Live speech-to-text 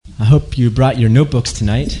I hope you brought your notebooks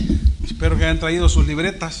tonight. Espero que hayan traído sus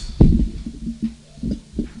libretas.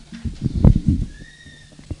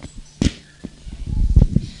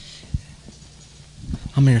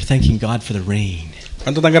 How many are thanking God for the rain?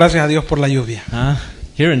 ¿Cuánto dan gracias a Dios por la lluvia?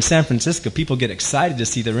 Here in San Francisco, people get excited to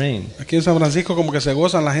see the rain. Aquí en San Francisco como que se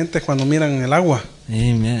gozan la gente cuando miran el agua.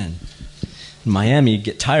 Amen. In Miami, you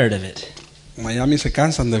get tired of it. En Miami se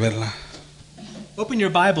cansan de verla. Open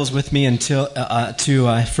your Bibles with me to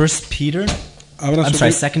 1 Peter. Abran I'm su,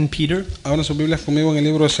 sorry, 2 Peter. abran sus Biblias conmigo en el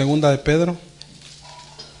libro de Segunda de Pedro.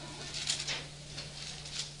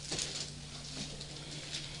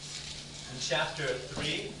 Chapter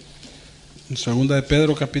 3. En Segunda de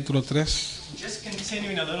Pedro, capítulo 3. Just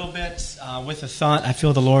continuing a little bit with a thought I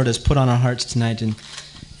feel the Lord has put on our hearts tonight, and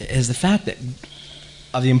is the fact that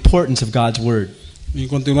of the importance of God's Word. Y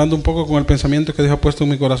continuando un poco con el pensamiento que Dios ha puesto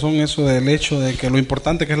en mi corazón, eso del hecho de que lo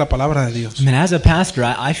importante que es la palabra de Dios. I mean, as a pastor,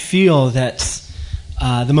 I feel that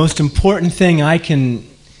the most important thing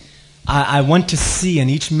I want to see in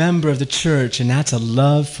each member of the church, and that's a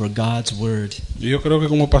love for God's Word. Y yo creo que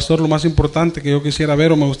como pastor lo más importante que yo quisiera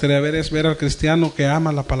ver o me gustaría ver es ver al cristiano que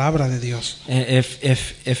ama la palabra de Dios. If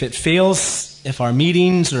it fails, if our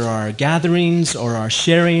meetings or our gatherings or our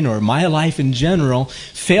sharing or my life in general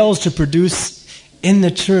fails to produce in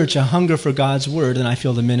the church a hunger for God's Word, then I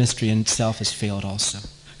feel the ministry in itself has failed also.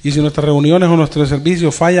 Y si nuestras reuniones o nuestros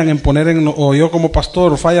servicios fallan en poner o yo como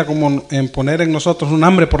pastor falla como en poner en nosotros un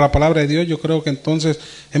hambre por la palabra de Dios, yo creo que entonces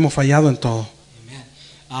hemos fallado en todo.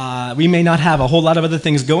 We may not have a whole lot of other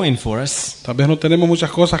things going for us, Tal vez no tenemos muchas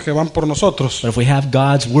cosas que van por nosotros, but if we have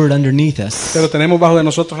God's Word underneath us, pero tenemos bajo de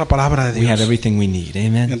nosotros la palabra de we have Dios. everything we need.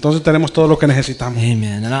 Amen. Entonces tenemos todo lo que necesitamos.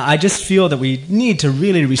 Amen. And I just feel that we need to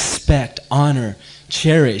really respect, honor,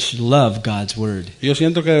 cherish, love God's Word. Y yo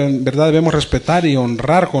siento que en verdad debemos respetar y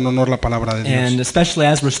honrar con honor la palabra de And Dios. especially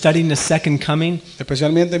as we're studying the second coming,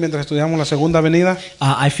 Especialmente mientras estudiamos la segunda venida,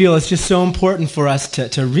 I feel it's just so important for us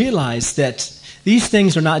to realize that these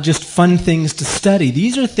things are not just fun things to study.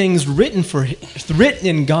 These are things written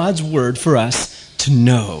in God's Word for us to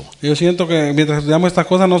know. yo siento que mientras estudiamos estas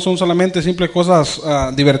cosas no son solamente simples cosas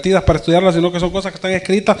divertidas para estudiarlas, sino que son cosas que están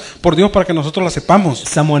escritas por Dios para que nosotros las sepamos.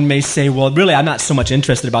 Someone may say, well, really, I'm not so much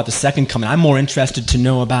interested about the second coming. I'm more interested to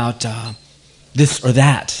know about this or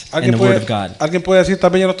that in the Word of God. Alguien puede decir, tal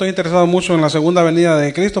vez yo no estoy interesado mucho en la segunda venida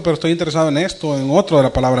de Cristo, pero estoy interesado en esto, en otro de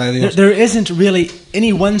la palabra de Dios. There isn't really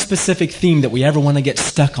any one specific theme that we ever want to get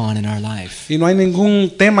stuck on in our life. Y no hay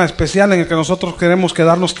ningún tema especial en el que nosotros queremos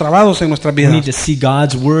quedarnos trabados en nuestras We need vidas. to see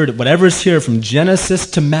God's Word, whatever's here from Genesis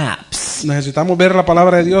to maps. Necesitamos ver la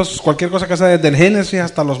palabra de Dios, cualquier cosa que sea desde el Génesis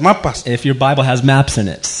hasta los mapas. If your Bible has maps in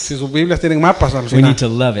it, Si sus Biblias tienen mapas al we final, need to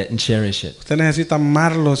love it and cherish it. usted necesita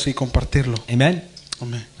amarlos y compartirlo. Amen?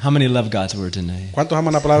 Amén. How many love God's Word tonight? ¿Cuántos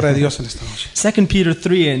aman la palabra de Dios en esta noche? 2 Peter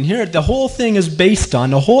 3, and here the whole thing is based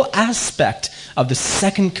on, the whole aspect of the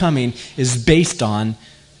second coming is based on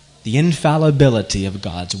the infallibility of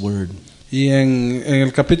God's Word. Y en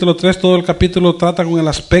el capítulo 3, todo el capítulo trata con el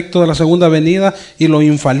aspecto de la segunda venida y lo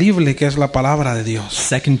infalible que es la palabra de Dios.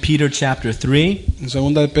 2 Peter chapter 3, En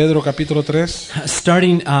segunda de Pedro, capítulo 3,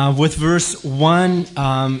 starting with verse 1,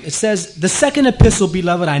 it says, The second epistle,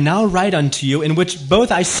 beloved, I now write unto you, in which both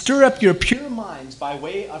I stir up your pure minds by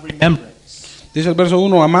way of remembrance. dice el verso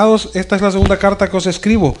 1, amados, esta es la segunda carta que os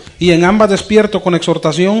escribo, y en ambas despierto con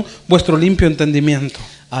exhortación vuestro limpio entendimiento.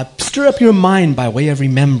 Stir up your mind by way of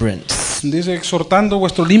remembrance. Dice, exhortando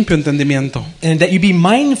vuestro limpio entendimiento. And that you be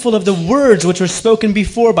mindful of the words which were spoken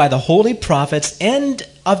before by the holy prophets, and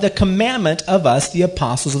of the commandment of us, the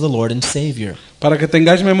apostles of the Lord and Savior. Para que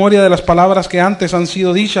tengáis memoria de las palabras que antes han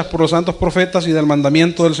sido dichas por los santos profetas y del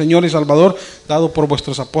mandamiento del Señor y Salvador dado por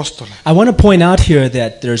vuestros apóstoles. I want to point out here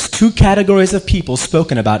that there's two categories of people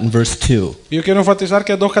spoken about in verse 2. Yo quiero enfatizar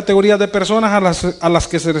que hay dos categorías de personas a las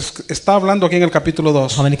que se les está hablando aquí en el capítulo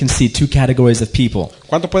 2. How many can see two categories of people?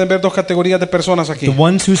 ¿Cuántos pueden ver dos categorías de personas aquí? The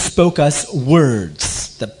ones who spoke us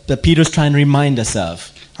words that Peter's trying to remind us of.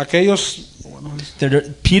 Aquellos,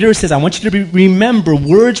 Peter says, I want you to remember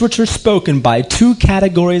words which are spoken by two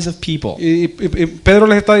categories of people. y Pedro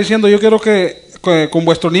les está diciendo, yo quiero que con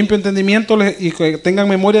vuestro limpio entendimiento y que tengan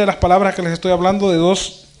memoria de las palabras que les estoy hablando de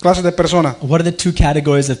dos clases de personas. What are the two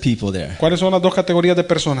categories of people there? ¿Cuáles son las dos categorías de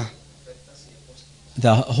personas?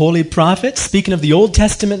 the holy prophets, speaking of the Old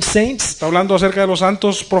Testament saints. Está hablando acerca de los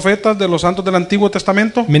santos profetas, de los santos del Antiguo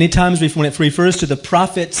Testamento. Many times when it refers to the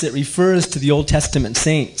prophets, it refers to the Old Testament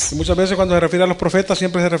saints. Y muchas veces cuando se refiere a los profetas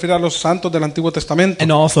siempre se refiere a los santos del Antiguo Testamento.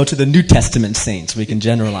 And also to the New Testament saints. We can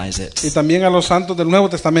generalize it. Y también a los santos del Nuevo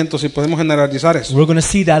Testamento, si podemos generalizar eso. We're going to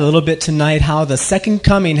see that a little bit tonight, how the second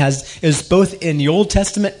coming is both in the Old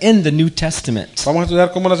Testament and the New Testament. Vamos a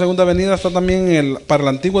estudiar cómo la segunda venida está también para el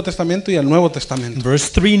Antiguo Testamento y el Nuevo Testamento. Verse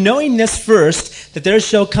 3, knowing this first, that there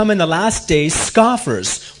shall come in the last days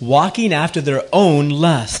scoffers, walking after their own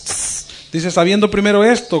lusts. Dice, sabiendo primero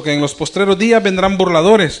esto, que en los postreros días vendrán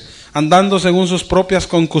burladores, andando según sus propias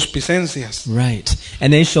concupiscencias. Right.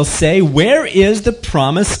 And they shall say, where is the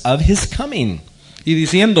promise of his coming? Y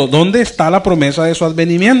diciendo, ¿dónde está la promesa de su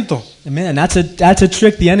advenimiento? Man, that's a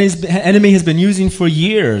trick the enemy has been using for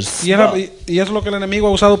years. Y es lo que el enemigo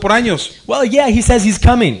ha usado por años. Well, yeah, he says he's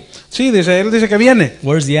coming. Sí, él dice que viene.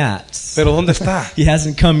 Where's he at? Pero ¿dónde está? He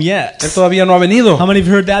hasn't come yet. Él todavía no ha venido. How many of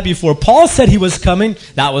you heard that before? Paul said he was coming.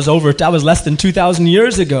 That was less than 2,000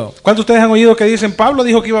 years ago. ¿Cuántos de ustedes han oído que dicen Pablo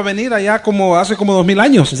dijo que iba a venir allá hace como 2000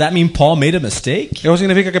 años? Does that mean Paul made a mistake? ¿Eso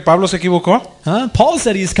significa que Pablo se equivocó? Paul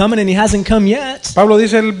said he's coming and he hasn't come yet. Pablo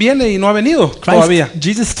dice él viene y no ha venido todavía.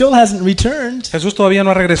 Jesus still hasn't returned. Jesús todavía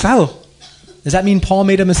no ha regresado. Does that mean Paul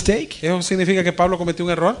made a mistake? ¿Eso significa que Pablo cometió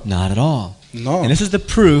un error? Not at all. No. And this is the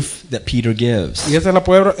proof that Peter gives. Y esta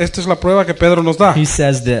es la prueba que Pedro nos da. He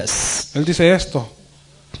says this. Él dice esto.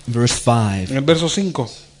 Verse 5. En el verso 5.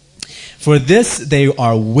 For this they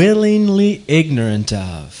are willingly ignorant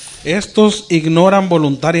of. Estos ignoran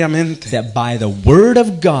voluntariamente. That by the word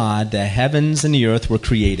of God the heavens and the earth were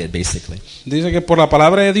created, basically. Dice que por la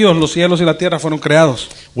palabra de Dios los cielos y la tierra fueron creados.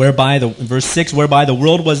 Verse 6, whereby the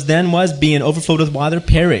world was being overflowed with water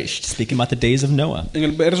perished, speaking about the days of Noah. En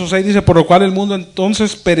el verso 6 dice, por lo cual el mundo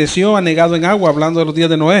entonces pereció anegado en agua, hablando de los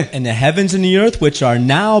días de Noé. And the heavens and the earth, which are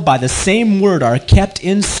now by the same word, are kept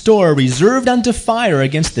in store, reserved unto fire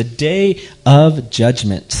against the day of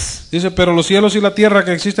judgments. Dice, pero los cielos y la tierra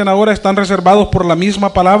que existen ahora están reservados por la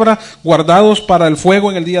misma palabra, guardados para el fuego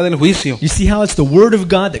en el día del juicio. You see how it's the word of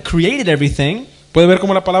God that created everything. Puede ver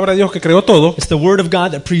cómo la palabra de Dios que creó todo. It's the word of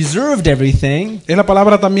God that preserved everything. Es la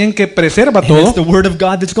palabra también que preserva And todo. it's the word of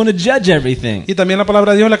God that's going to judge everything. Y también la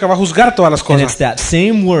palabra de Dios la que va a juzgar todas las And it's cosas. that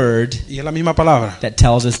same word Y es la misma palabra that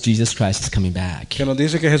tells us Jesus Christ is coming back. que nos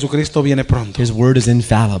dice que Jesucristo viene pronto. His word is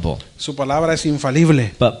infallible. Su palabra es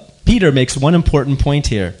infalible. But Peter makes one important point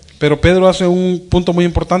here. Pero Pedro hace un punto muy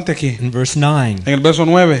importante aquí. In verse 9. En el verso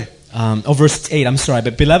 9. Verse 8, I'm sorry.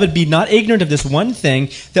 But beloved, be not ignorant of this one thing,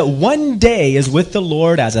 that one day is with the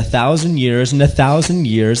Lord as 1,000 years, and 1,000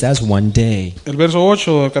 years as one day. El verso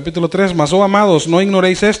 8 del capítulo 3. Mas, oh amados, no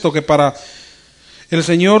ignoréis esto, que para el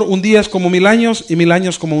Señor un día es como 1000 años y 1000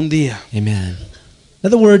 años como un día. Amen. In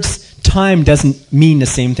other words, time doesn't mean the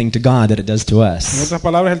same thing to God that it does to En us. otras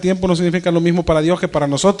palabras, el tiempo no significa lo mismo para Dios que para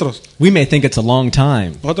nosotros. We may think it's a long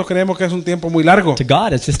time. Nosotros creemos que es un tiempo muy largo. To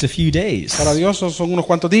God, it's just a few days. Para Dios son unos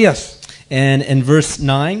cuantos días. And in verse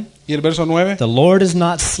 9, Y el verso 9. the Lord is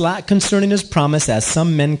not slack concerning his promise, as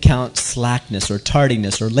some men count slackness or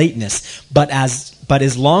tardiness or lateness, but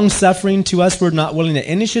is long suffering to us, we're not willing that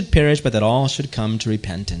any should perish, but that all should come to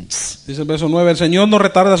repentance. Dice el verso 9. El Señor no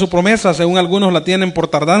retarda su promesa, según algunos la tienen por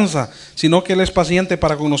tardanza, sino que Él es paciente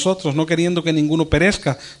para con nosotros, no queriendo que ninguno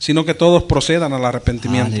perezca, sino que todos procedan al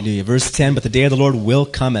arrepentimiento. Hallelujah. Verse 10, but the day of the Lord will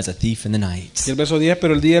come as a thief in the night. Y el verso 10.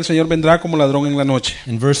 Pero el día del Señor vendrá como ladrón en la noche.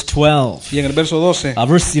 In verse 12, Y en el verso 12.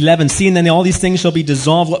 verse 11, seeing then all these things shall be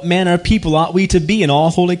dissolved, what manner of people ought we to be in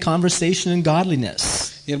all holy conversation and godliness?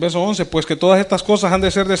 Y el verso 11. Pues que todas estas cosas han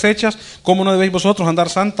de ser desechas, ¿cómo no debéis vosotros andar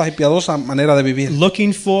santas y piadosa manera de vivir?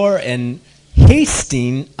 Looking for and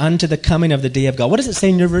hasting unto the coming of the day of God. What does it say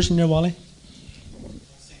in your version there, Wally?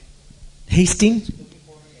 Hasting?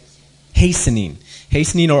 Hastening.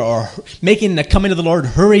 Hastening or making the coming of the Lord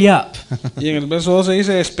hurry up. Y en el verso 12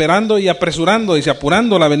 dice, esperando y apresurando, dice,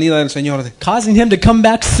 apurando la venida del Señor. Causing him to come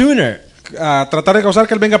back sooner. A tratar de causar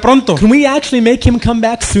que Él venga pronto. Can we actually make him come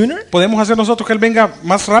back sooner? ¿Podemos hacer nosotros que Él venga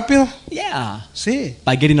más rápido? Yeah. Sí.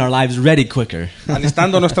 By getting our lives ready quicker.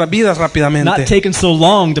 Alistando nuestras vidas Not rápidamente. taking so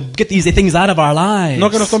long to get these things out of our lives. No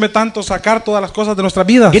que nos tome tanto sacar todas las cosas de nuestras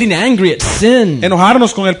vidas. Getting angry at sin.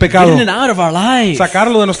 Enojarnos con el pecado. Getting it out of our lives.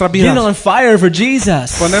 Sacarlo de nuestras Getting vidas. on fire for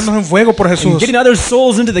Jesus. Ponernos en fuego por And Jesús. getting other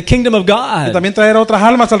souls into the kingdom of Y God. también traer a otras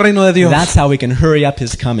almas al reino de Dios. That's how we can hurry up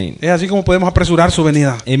his coming. Es así como podemos apresurar su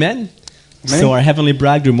venida. Amen? Amen. So our heavenly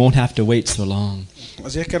bridegroom won't have to wait so long.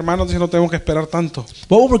 Así es que hermanos, dice, no tenemos que esperar tanto.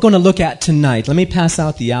 What we're going to look at tonight, let me pass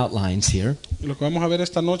out the outlines here. Lo que vamos a ver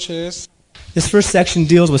esta noche es This first section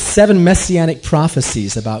deals with 7 messianic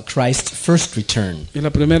prophecies about Christ's first return. Y la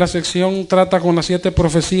primera sección trata con las 7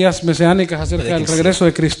 profecías mesiánicas acerca del regreso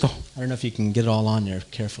de Cristo. I don't know if you can get it all on there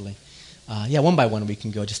carefully. Yeah, one by one we can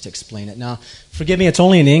go just to explain it. Now, forgive me, it's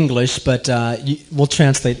only in English, but we'll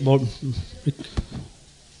translate.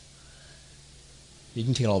 You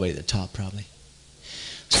can take it all the way to the top, probably.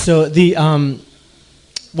 So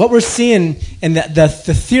what we're seeing, and the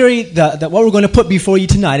theory that what we're going to put before you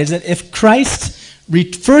tonight is that if Christ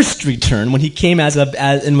first return, when he came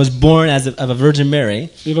and was born of a Virgin Mary,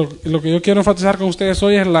 Y lo que yo quiero enfatizar con ustedes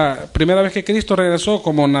hoy es la primera vez que Cristo regresó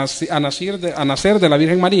como a nacer de la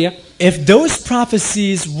Virgen María. if those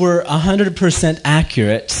prophecies were 100%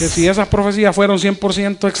 accurate, Que si esas profecías fueron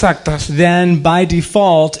 100% exactas, then by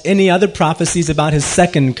default, any other prophecies about his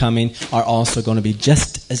second coming are also going to be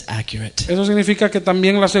just as accurate. eso significa que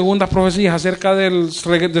también las segundas profecías acerca de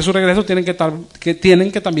su regreso tienen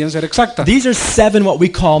que también ser exactas. These are 7 what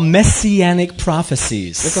we call messianic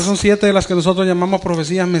prophecies. Estas son 7 de las que nosotros llamamos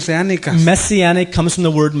profecías mesiánicas. Messianic comes from the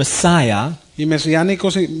word Messiah, Y mesiánico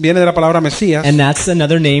viene de la palabra Mesías. and that's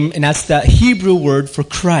another name, and that's the Hebrew word for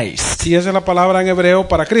Christ. Y esa es la palabra en hebreo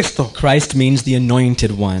para Cristo. Christ means the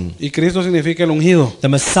anointed one. Y Cristo significa el ungido. The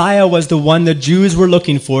Messiah was the one the Jews were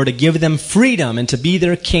looking for to give them freedom and to be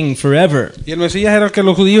their king forever. Y el Mesías era el que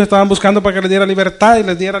los judíos estaban buscando para que les diera libertad y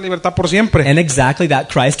les diera libertad por siempre. And exactly that,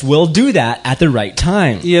 Christ will do that at the right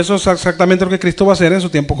time. Y eso es exactamente lo que Cristo va a hacer en su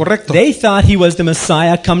tiempo correcto. They thought he was the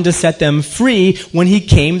Messiah come to set them free when he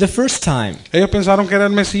came the first time. Ellos pensaron que era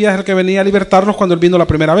el Mesías el que venía a libertarlos cuando él vino la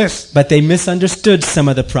primera vez. But they misunderstood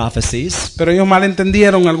some of the prophecies, Pero ellos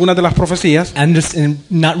malentendieron algunas de las profecías and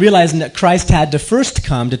not realizing that Christ had to first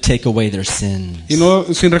come to take away their sins. y no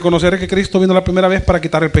sin reconocer que Cristo vino la primera vez para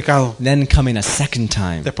quitar el pecado. Then coming a second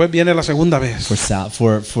time Después viene la segunda vez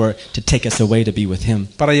to take us away to be with him.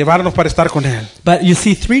 para llevarnos para estar con él. But you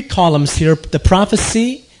see 3 columns here: the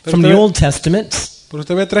prophecy from the Old Testament, Pero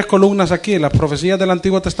usted ve 3 columnas aquí, las profecías del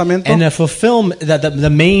Antiguo Testamento. and the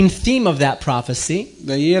main theme of that prophecy,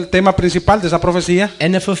 De ahí el tema principal de esa profecía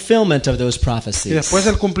and the fulfillment of those y prophecies. después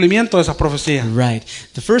el cumplimiento de esa profecía. Right.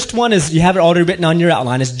 The first one is, you have it already written on your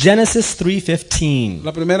outline, is Genesis 3:15.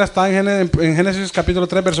 La primera está en Génesis capítulo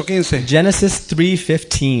 3 verso 15. Genesis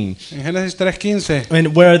 3:15. En Génesis 3:15.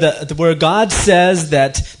 And where God says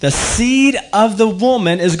that the seed of the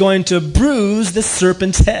woman is going to bruise the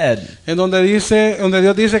serpent's head. En donde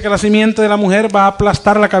Dios dice que la simiente de la mujer va a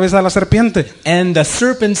aplastar la cabeza de la serpiente And the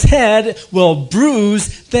serpent's head will bruise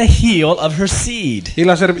the heel of her seed. y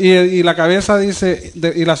la cabeza dice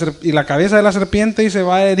y la cabeza de la serpiente y se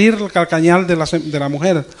va a herir el calcañal de la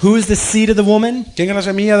mujer. Who is the seed of the woman? ¿Quién es la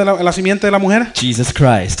semilla de la simiente de la mujer? Jesus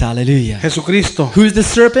Christ. Hallelujah. Jesucristo. Who's the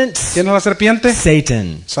serpent? ¿Quién es la serpiente?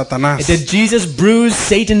 Satan. Satanás. Did Jesus bruise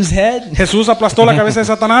Satan's head? Jesús aplastó la cabeza de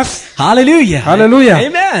Satanás. Hallelujah. Hallelujah.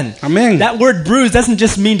 Amen. Amén. That word bruise doesn't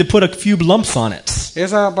just mean to put a few lumps on it.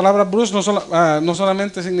 Esa palabra bruise no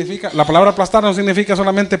solamente significa, la palabra aplastar no significa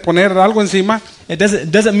solamente poner algo encima, It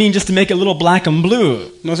doesn't mean just to make it a little black and blue.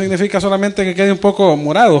 no significa solamente que quede un poco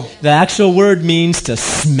morado. The actual word means to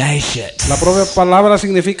smash it. La propia palabra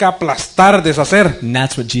significa aplastar, deshacer. And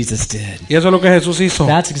that's what Jesus did. Y eso es lo que Jesús hizo.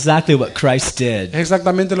 That's exactly what Christ did. Es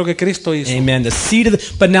exactamente lo que Cristo hizo. Amen. The seed of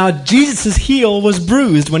but now Jesus' heel was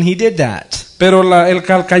bruised when he did that. Pero el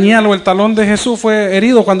calcañal o el talón de Jesús fue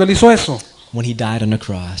herido cuando él hizo eso, When he died on the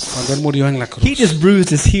cross. cuando él murió en la He cruz. just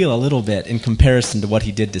bruised his heel a little bit in comparison to what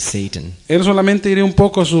he did to Satan. Él solamente hirió un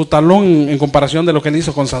poco su talón en comparación de lo que él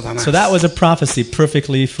hizo con Satanás. So that was a prophecy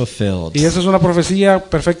perfectly fulfilled. Y esa es una profecía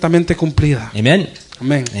perfectamente cumplida. Amen.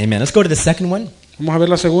 Amén. Amen. Let's go to the second one. Vamos a ver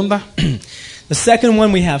la segunda. The second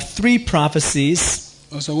one, we have 3 prophecies.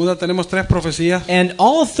 La segunda tenemos 3 profecías. And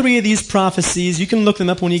all 3 of these prophecies, you can look them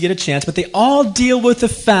up when you get a chance, but they all deal with the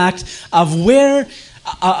fact of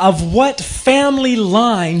what family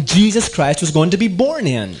line Jesus Christ was going to be born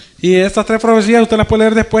in. Y estas 3 profecías usted las puede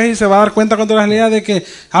leer después y se va a dar cuenta cuando las lea de que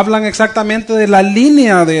hablan exactamente de la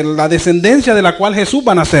línea, de la descendencia de la cual Jesús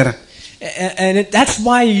va a nacer. That's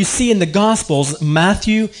why you see in the Gospels,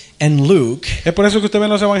 Matthew and Luke, Es por eso que usted ve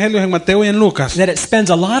en los evangelios en Mateo y en Lucas that it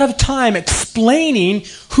spends a lot of time explaining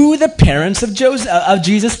who the parents of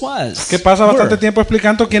Jesus was. que pasa bastante were. tiempo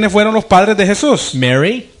explicando quiénes fueron los padres de Jesús: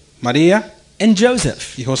 Mary María and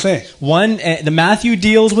Joseph. y José. The Matthew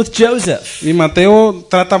deals with Joseph, Y Mateo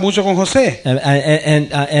trata mucho con José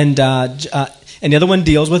and the other one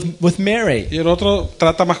deals with Mary. y el otro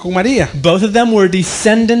trata más con María, Both of them were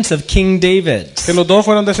descendants of King David. que los dos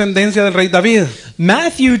fueron descendencia del rey David.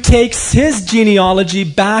 Matthew takes his genealogy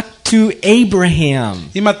back to Abraham.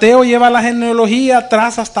 Y Mateo lleva la genealogía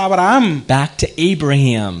atrás hasta Abraham. Back to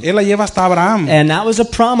Abraham. Él la lleva hasta Abraham. And that was a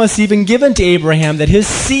promise even given to Abraham that his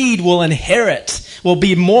seed will inherit, will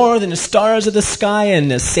be more than the stars of the sky and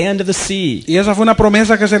the sand of the sea. Y esa fue una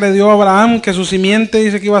promesa que se le dio a Abraham, que su simiente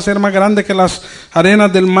dice que iba a ser más grande que las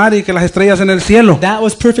arenas del mar y que las estrellas en el cielo. That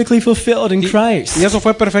was perfectly fulfilled in Christ. Y eso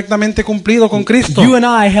fue perfectamente cumplido con Cristo. You and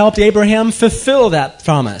I helped Abraham fulfill that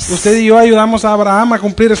promise. Usted y yo ayudamos a Abraham a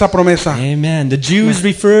cumplir esa promesa. Amen. The Jews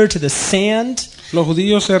refer to the sand. Los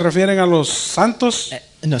judíos se refieren a los santos,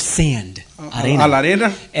 No, sand. a la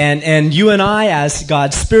arena. And you and I, as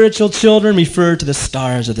God's spiritual children, refer to the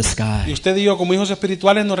stars of the Y sky. usted y yo, como hijos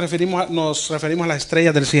espirituales, nos referimos a las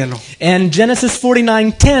estrellas del cielo. And Genesis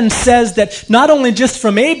 49:10 says that not only just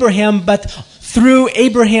from Abraham, but through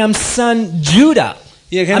Abraham's son Judah,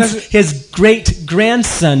 Y en Génesis, his great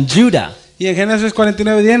grandson Judah. y en Génesis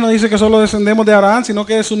 49:10 no dice que solo descendemos de Abraham, sino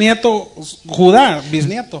que es su nieto Judá,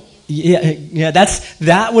 bisnieto. Yeah,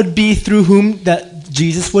 that would be through whom that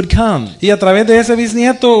Jesus would come. Y a través de ese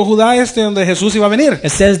bisnieto Judá donde Jesús iba a venir. It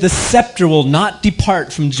says the scepter will not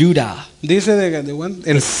depart from Judah. Dice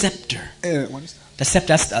The scepter. The scepter,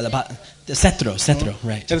 that's about the cetro,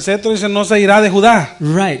 right. El cetro dice no se irá de Judá.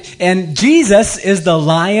 Right. And Jesus is the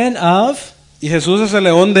lion of Y Jesús es el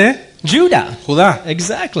león de Judah. Judá.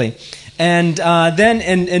 Exactly. And then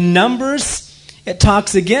in Numbers, it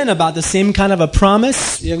talks again about the same kind of a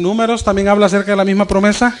promise. Y en Números también habla acerca de la misma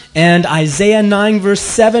promesa. And Isaiah 9 verse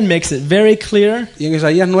 7 makes it very clear Y en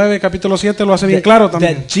Isaías 9 capítulo 7 lo hace bien claro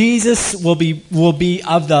también. that Jesus will be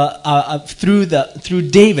of the through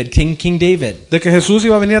David, King David. De que Jesús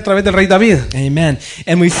iba a venir a través del rey David. Amen.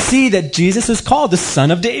 And we see that Jesus is called the Son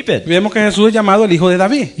of David. Vemos que Jesús es llamado el hijo de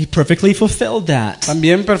David. He perfectly fulfilled that.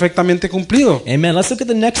 También perfectamente cumplido. Amen. Let's look at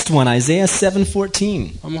the next one, Isaiah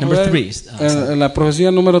 7:14. Vamos Number a ver 3. en la profecía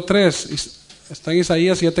número 3. Está en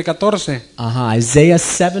Isaías 7:14. Isaiah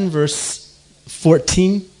 7 verse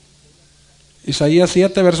 14. Isaías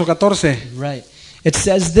 7 verso 14. Right. It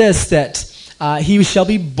says this, that he shall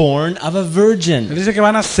be born of a Él virgin. dice que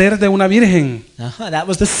van a ser de una virgen. That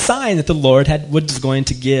was the sign that the Lord was going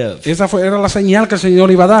to give. Esa era la señal que el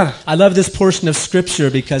Señor iba a dar. I love this portion of scripture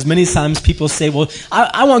because many times people say, well,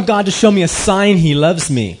 I want God to show me a sign he loves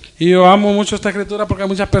me. Y yo amo mucho esta escritura porque hay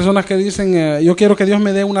muchas personas que dicen, yo quiero que Dios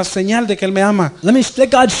me dé una señal de que Él me ama. Let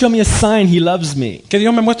God show me a sign he loves me. Que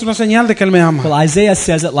Dios me muestre una señal de que Él me ama. Well, Isaiah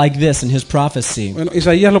says it like this in his prophecy. Bueno,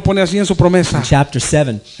 Isaías lo pone así en su promesa. In chapter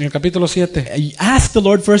 7. En el capítulo 7. Ask the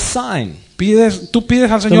Lord for a sign. Tú pides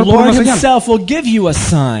al The Señor por Lord una señal. himself will give you a Y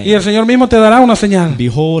sign. el Señor mismo te dará una señal.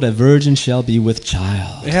 Behold, a virgin shall be with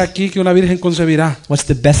child. Es aquí que una virgen concebirá. What's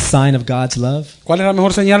the best sign of God's love? ¿Cuál es la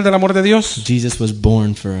mejor señal del amor de Dios? Jesus was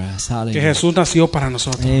born for us. Que Hallelujah. Jesús nació para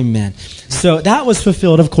nosotros. Amen. So that was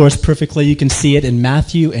fulfilled, of course, perfectly. You can see it in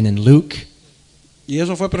Matthew and in Luke. Y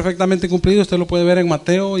eso fue perfectamente cumplido. Usted lo puede ver en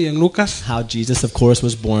Mateo y en Lucas. How Jesus, of course,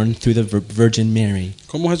 was born through the Virgin Mary.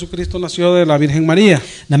 Cómo Jesucristo nació de la Virgen María.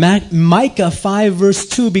 Now, Micah 5 verse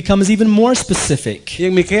 2 becomes even more specific. Y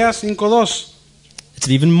en Miqueas 5:2 It's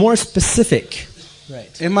even more specific.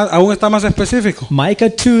 Right. aún está más específico. Micah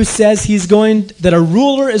 2 says that a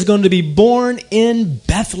ruler is going to be born in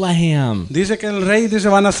Bethlehem. Dice que el rey dice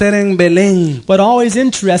va a nacer en Belén. What always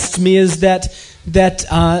interests me is that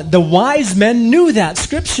the wise men knew that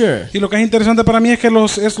scripture. Y lo que es interesante para mí es que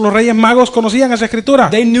los reyes magos conocían esa escritura.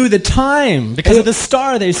 They knew the time because of the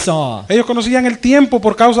star they saw. Ellos conocían el tiempo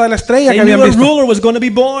por causa de la estrella They que knew habían a visto. ruler was going to be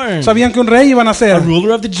born. Sabían que un rey iba a nacer, A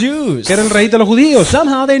ruler of the Jews. que era el rey de los judíos.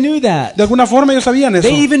 Somehow they knew that. De alguna forma ellos sabían eso.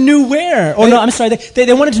 They even knew where. Oh no, I'm sorry.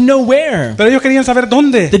 They wanted to know where. Pero ellos querían saber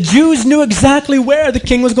dónde. The Jews knew exactly where the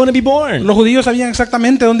king was going to be born. Los judíos sabían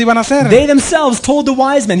exactamente dónde iban a nacer. They themselves told the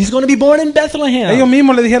wise men, he's going to be born in Bethlehem. Ellos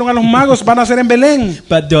mismos le dijeron a los magos, van a nacer en Belén.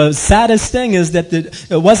 But the saddest thing is that it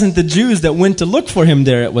wasn't the Jews that went to look for him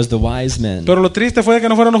there, it was the wise men. Pero lo triste fue que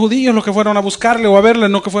no fueron los judíos los que fueron a buscarle o a verle,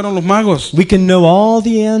 no que fueron los magos. We can know all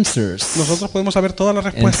the answers Nosotros podemos saber todas las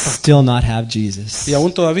and respuestas still not have Jesus. y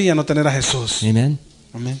aún todavía no tener a Jesús. Amen.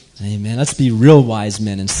 Amén. Amen. Let's be real wise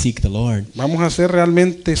men and seek the Lord. Vamos a ser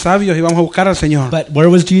realmente sabios y vamos a buscar al Señor. But where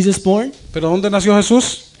was Jesus born? Pero ¿dónde nació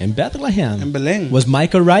Jesús? In Bethlehem. En Belén. Was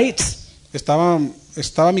Micah right?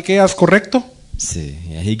 ¿Estaba Miqueas correcto? See,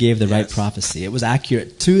 yeah, he gave the right prophecy. It was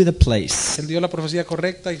accurate to the place. Él dio la profecía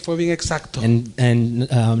correcta y fue bien exacto. And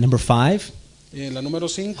number 5, La número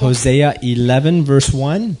 5, Hosea 11 verse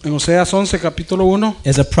 1 en Oseas 11, capítulo 1,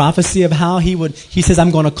 is a prophecy of how he says, I'm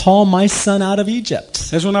going to call my son out of Egypt.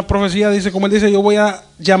 es una profecía, dice, como él dice, yo voy a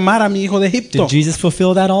llamar a mi hijo de Egipto. Did Jesus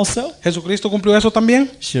fulfill that also? ¿Jesucristo cumplió eso también?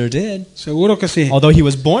 Sure did. Seguro que sí. Although he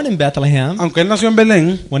was born in Bethlehem, Aunque él nació en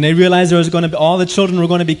Belén, when they realized there was going to be, all the children were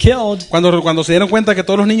going to be killed, cuando se dieron cuenta que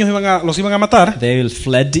todos los niños los iban a matar, they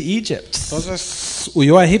fled to Egypt. entonces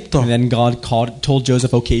huyó a Egipto. And then God told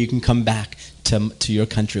Joseph, okay, you can come back to your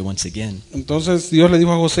country once again. Entonces Dios le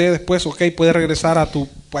dijo a José después, ok, puedes regresar a tu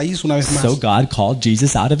país una vez más. So God called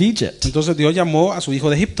Jesus out of Egypt. Entonces Dios llamó a su hijo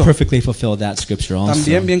de Egipto. Perfectly fulfilled that scripture also.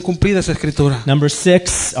 También bien cumplida esa escritura. Number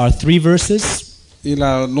 6 are 3 verses. Y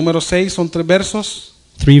la número 6 son 3 versos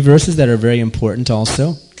 3 verses that are very important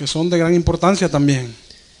also. que son de gran importancia también.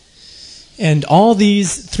 And all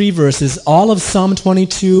these 3 verses, all of Psalm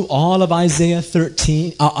 22, all of Isaiah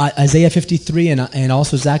 13, Isaiah 53, and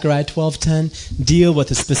also Zechariah 12:10 deal with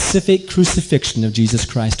the specific crucifixion of Jesus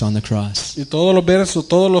Christ on the cross. Y todos los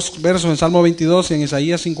versos en Salmo 22 y en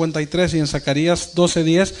Isaías 53 y en Zacarías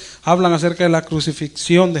 12:10 hablan acerca de la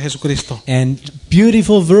crucifixión de Jesucristo. And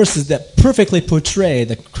beautiful verses that perfectly portray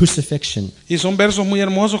the crucifixion. Y son versos muy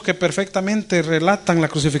hermosos que perfectamente relatan la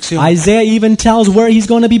crucifixión. Isaiah even tells where he's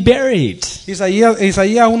going to be buried.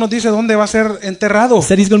 Isaías 1 dice dónde va a ser enterrado. He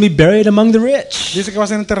said he's going to be buried among the rich. Dice que va a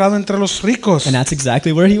ser enterrado entre los ricos. And that's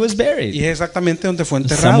exactly where he was Y buried. es exactamente donde fue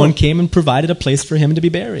enterrado. Someone came and provided a place for him to be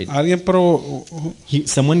buried.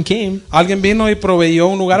 Someone came. Alguien vino y proveyó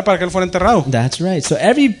un lugar para que él fuera enterrado. That's right. So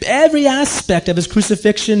every aspect of his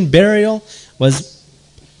crucifixion, burial was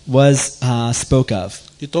spoke of.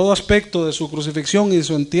 Y todo aspecto de su crucifixión y de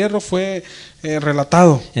su entierro fue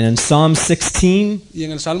relatado. And in Psalm 16, Y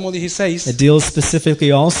en el Salmo 16 it deals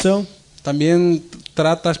specifically also también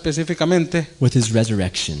trata específicamente with his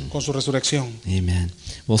resurrection. con su resurrección. Amen.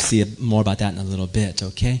 We'll see more about that in a little bit,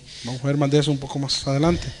 okay? Vamos a ver más de eso un poco más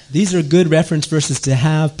adelante. These are good reference verses to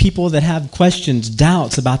have people that have questions,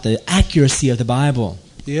 doubts about the accuracy of the Bible.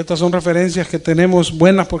 Y estas son referencias que tenemos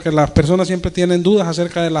buenas porque las personas siempre tienen dudas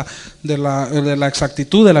acerca de la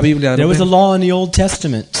exactitud de la Biblia. There was a law in the Old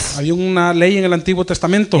Testament. Había una ley en el Antiguo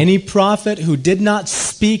Testamento. Any prophet who did not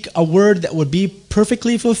speak a word that would be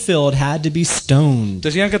perfectly fulfilled had to be stoned.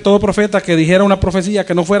 Decían que todo profeta que dijera una profecía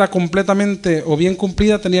que no fuera completamente o bien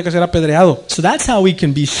cumplida tenía que ser apedreado. So that's how we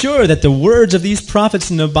can be sure that the words of these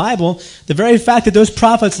prophets in the Bible, the very fact that those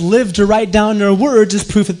prophets lived to write down their words is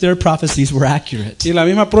proof that their prophecies were accurate. Y la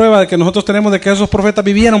misma prueba de que nosotros tenemos de que esos profetas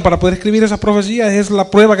vivieron para poder escribir esas profecías es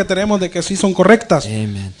la prueba que tenemos de que sí son correctas.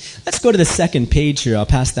 Amen. Let's go to the second page here. I'll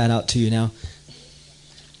pass that out to you now.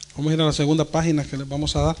 Vamos a ir a la segunda página que les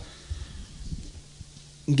vamos a dar.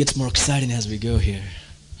 It gets more exciting as we go here.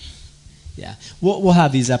 Yeah. We'll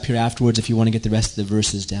have these up here afterwards if you want to get the rest of the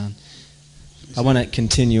verses down. I want to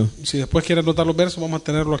continue. Si después quieres notar los versos, vamos a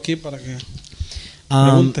tenerlo aquí para que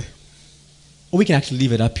Um, pregunte. Well, we can actually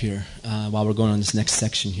leave it up here while we're going on this next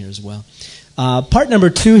section here as well. Part number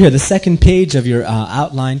 2 here, the second page of your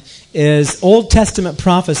outline, is Old Testament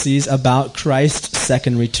prophecies about Christ's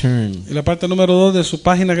second return. Y la parte número 2 de su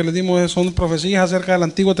página que les dimos son profecías acerca del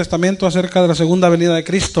Antiguo Testamento, acerca de la segunda venida de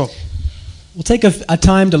Cristo. We'll take a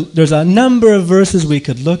time to, there's a number of verses we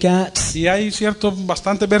could look at, Y hay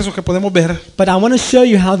bastantes versos que podemos ver. but I want to show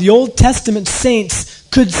you how the Old Testament saints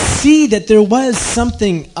could see that there was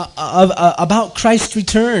something about Christ's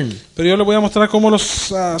return. Pero yo les voy a mostrar cómo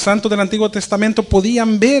los santos del Antiguo Testamento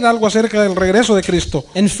podían ver algo acerca del regreso de Cristo.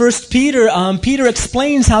 In 1 Peter, Peter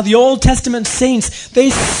explains how the Old Testament saints,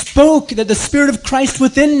 they spoke, that the Spirit of Christ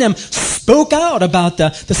within them spoke out about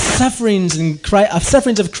the sufferings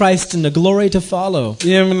of Christ and the glory to follow.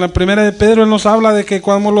 Y en la primera de Pedro él nos habla de que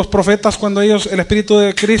cuando los profetas, cuando el Espíritu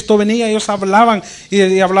de Cristo venía, ellos hablaban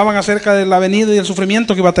y hablaban acerca de la venida y el sufrimiento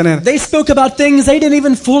que iba a tener. They spoke about things they didn't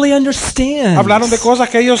even fully understand. Hablaron de cosas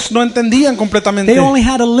que ellos no entendían completamente. They only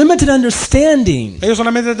had a limited understanding. Ellos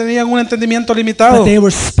solamente tenían un entendimiento limitado. But they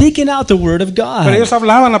were speaking out the word of Pero God. ellos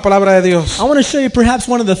hablaban la palabra de Dios. I want to show you perhaps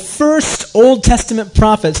one of the first Old Testament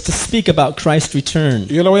prophets to speak about Christ's return.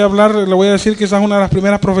 Yo le voy a decir quizás una de las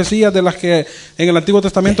primeras profecías de las que en el Antiguo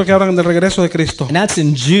Testamento que hablan del regreso de Cristo. And that's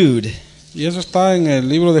in Jude. Y eso está en el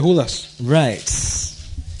libro de Judas. Right.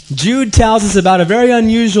 Jude tells us about a very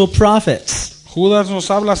unusual prophet. Judas nos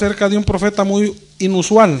habla acerca de un profeta muy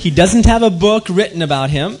inusual. He doesn't have a book written about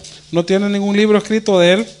him. No tiene ningún libro escrito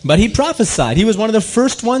de él, but he prophesied. He was one of the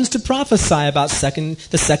first ones to prophesy about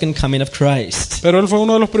the second coming of Christ. pero él fue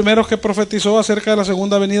uno de los primeros que profetizó acerca de la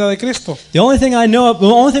segunda venida de Cristo. The only thing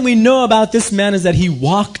we know about this man is that he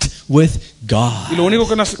walked with God. Y lo único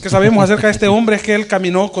que sabemos acerca de este hombre es que él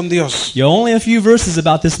caminó con Dios. You only a few verses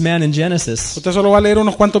about this man in Genesis. Usted solo va a leer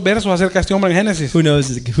unos cuantos versos acerca de este hombre en Génesis. Who knows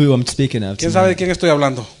who I'm speaking of? ¿Quién sabe de quién estoy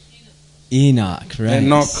hablando? Enoch, right?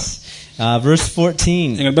 Enoch. Verse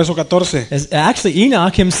 14. En el verso 14. Actually,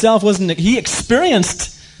 Enoch himself he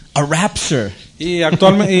experienced a rapture. Y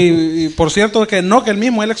actualmente, y por cierto que Enoch él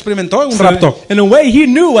mismo él experimentó un rapto. In a way, he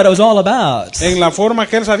knew what it was all about. En la forma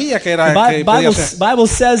que él sabía que era The que podía ser. Bible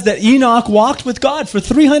says that Enoch walked with God for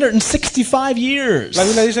 365 years. La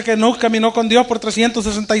Biblia dice que Enoch caminó con Dios por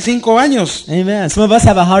 365 años. Amen. Some of us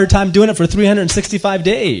have a hard time doing it for 365 O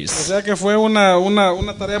days. sea que fue una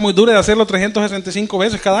tarea muy dura de hacerlo 365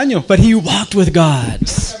 veces cada año. But he walked with God.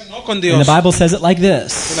 Caminó con And Dios. the Bible says it like Y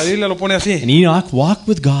this. la Biblia lo pone así. And Enoch walked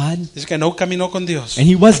with God, Dice que Enoch caminó con Dios. and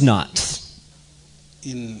he was not.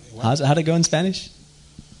 Y- How'd it go in Spanish?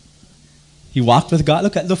 He walked with God.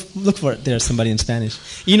 Look for it there, somebody in Spanish.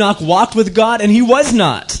 Enoch walked with God, and he was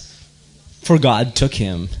not, for God took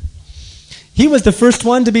him. He was the first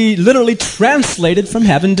one to be literally translated from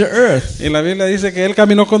heaven to earth. Y la Biblia dice que él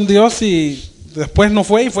caminó con Dios y después no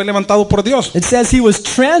fue y fue levantado por Dios. It says he was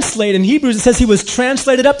translated, in Hebrews it says he was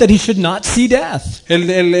translated up that he should not see death.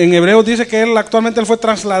 En Hebreos dice que él fue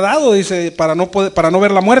trasladado, dice, para no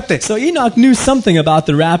ver la muerte. So Enoch knew something about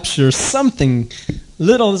the rapture, something,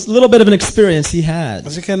 little bit of an experience he had.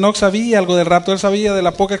 Así que Enoch sabía algo del rapto, él sabía de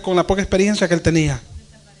con la poca experiencia que él tenía.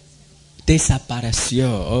 Desapareció,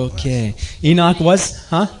 okay. Enoch was,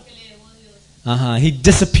 he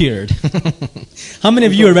disappeared. How many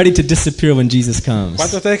of you are ready to disappear when Jesus comes?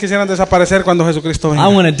 ¿Cuántos de ustedes quisieran desaparecer cuando Jesucristo I venga?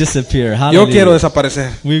 want to disappear. Yo Hallelujah. quiero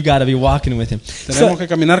desaparecer. We've got to be walking with him. Tenemos que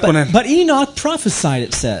caminar con él. But Enoch prophesied,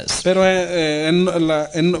 it says. Pero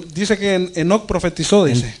dice que Enoch profetizó,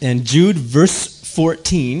 dice, And Jude verse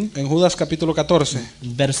 14, en Judas capítulo 14,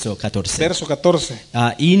 verso 14. verso 14.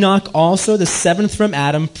 Enoch also, the seventh from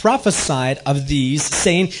Adam, prophesied of these,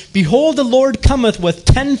 saying, Behold, the Lord cometh with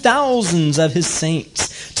 10,000s of his saints,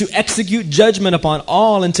 to execute judgment upon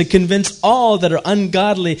all, and to convince all that are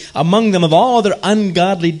ungodly among them of all their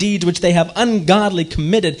ungodly deeds which they have ungodly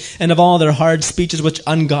committed, and of all their hard speeches which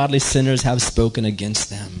ungodly sinners have spoken against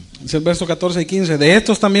them. Dice el verso 14 y 15. De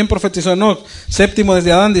estos también profetizó Enoch, séptimo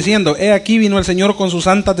desde Adán, diciendo: He aquí vino el Señor con sus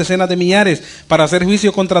santas decenas de millares, para hacer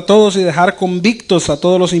juicio contra todos y dejar convictos a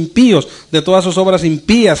todos los impíos, de todas sus obras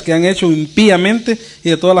impías que han hecho impíamente,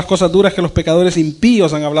 y de todas las cosas duras que los pecadores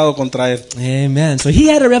impíos han hablado contra él. Amen. So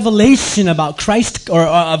he had a revelation about Christ, or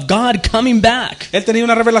of God coming back. Él tenía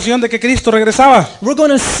una revelación de que Cristo regresaba. We're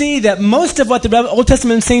going to see that most of what the Old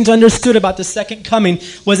Testament saints understood about the second coming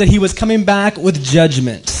was that he was coming back with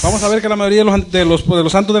judgment. Vamos a ver que la mayoría de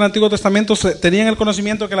los santos del Antiguo Testamento tenían el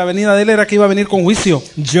conocimiento que la venida de él era que iba a venir con juicio.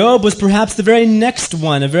 Job was perhaps the very next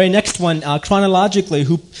one chronologically,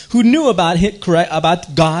 who knew about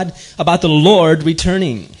God, about the Lord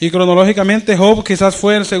returning. Y cronológicamente Job quizás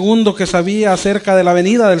fue el segundo que sabía acerca de la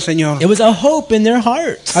venida del Señor. It was a hope in their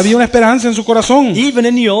hearts, Había una esperanza en su corazón, even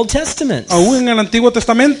in the Old Testament. aún en el Antiguo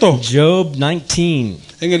Testamento. Job 19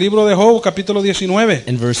 En el libro de Job, capítulo 19,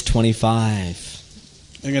 and verse 25.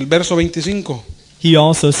 en el verso 25. He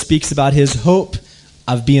also speaks about his hope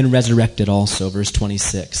of being resurrected also, verse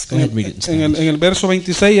 26. Go ahead and read it in Spanish. En el verso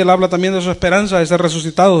 26 él habla también de su esperanza de ser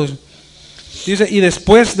resucitado. Dice: y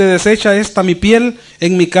después de deshecha esta mi piel,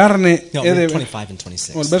 en mi carne No, he de... 25 and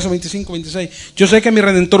 26. O el verso 25, 26. Yo sé que mi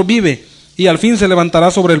Redentor vive y al fin se levantará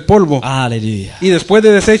sobre el polvo. Hallelujah. Y después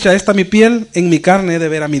de deshecha esta mi piel, en mi carne he de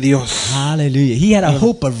ver a mi Dios. Hallelujah. He had a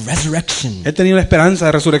hope of resurrection. Él tenía una esperanza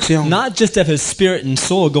de resurrección. Not just of his spirit and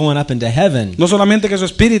soul going up into heaven, No solamente que su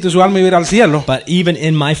espíritu y su alma iba a ir al cielo, but even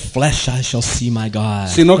in my flesh I shall see my God.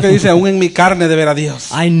 sino que dice: aún en mi carne de ver a Dios.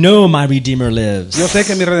 I know my Redeemer lives, Yo sé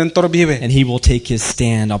que mi Redentor vive. and he will take his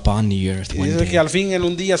stand upon the earth Y one dice que day. al fin él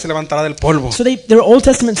un día se levantará del polvo. So their Old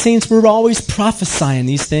Testament saints were always prophesying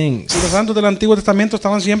these things. Y los santos del Antiguo Testamento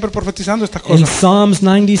estaban siempre profetizando estas In cosas. Psalms Y en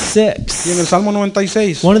 96, el Salmo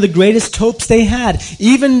 96, one of the greatest hopes they had,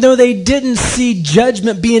 even though they didn't see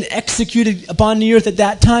judgment being executed upon the earth at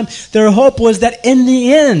that time, their hope was that in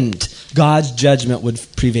the end, God's judgment would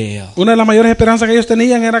prevail. una de las mayores esperanzas que ellos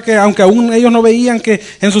tenían era que, aunque aún ellos no veían que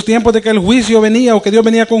en sus tiempos de que el juicio venía o que Dios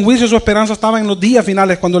venía con juicio, su esperanza estaba en los días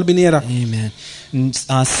finales cuando Él viniera. Amen. In,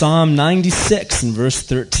 Psalm 96 and verse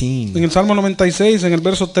 13. En el Salmo 96, en el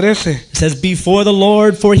verso 13, It says, Before the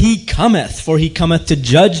Lord, for he cometh to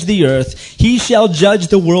judge the earth. He shall judge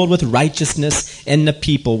the world with righteousness and the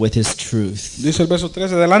people with his truth. Dice el verso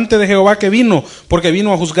 13, delante de Jehová que vino, porque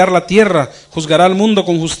vino a juzgar la tierra, juzgará al mundo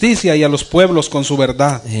con justicia y a los pueblos con su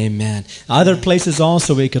verdad. Amen. Other places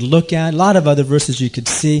also we could look at, a lot of other verses you could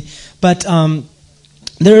see, but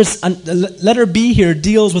letter B here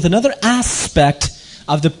deals with another aspect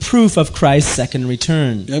of the proof of Christ's second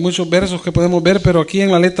return. Y hay muchos versos que podemos ver, pero aquí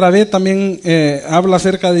en la letra B también habla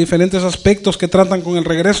acerca de diferentes aspectos que tratan con el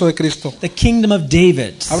regreso de Cristo. The kingdom of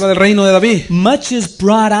David. Habla del reino de David. Much is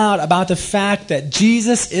brought out about the fact that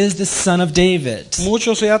Jesus is the son of David.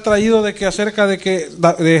 Mucho se ha traído de que acerca de que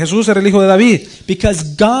de Jesús era el hijo de David, Because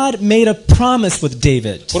God made a promise with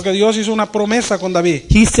David. porque Dios hizo una promesa con David.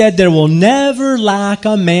 He said there will never lack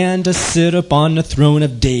a man to sit upon the throne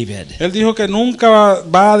of David. Él dijo que nunca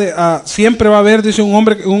siempre va a haber, dice, un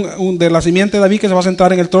hombre de la simiente de David que se va a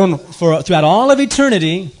sentar en el trono. For throughout all of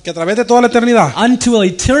eternity, Que a través de toda la eternidad, until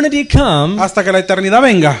eternity come, hasta que la eternidad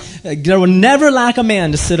venga, there will never lack a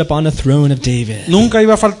man to sit upon the throne of David. nunca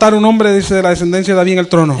iba a faltar un hombre, dice, de la descendencia de David en el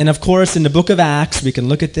trono. And of course, in the book of Acts, we can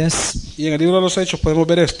look at this. Y en el libro de los Hechos podemos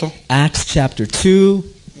ver esto. Acts chapter 2.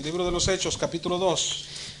 En el libro de los Hechos, capítulo 2.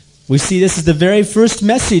 We see this is the very first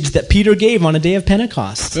message that Peter gave on a day of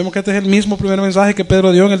Pentecost. Vemos que este es el mismo primer mensaje que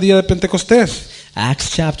Pedro dio en el día de Pentecostés.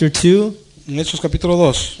 Acts chapter 2. En Hechos, capítulo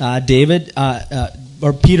 2.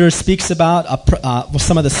 Or Peter speaks about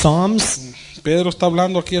some of the Psalms. Pedro está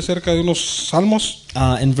hablando aquí acerca de unos salmos.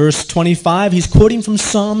 In verse 25, he's quoting from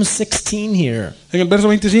Psalm 16 here. En el verso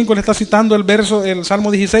 25 él está citando el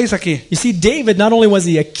Salmo 16 aquí. You see, David, not only was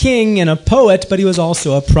he a king and a poet, but he was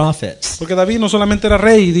also a prophet. Porque David no solamente era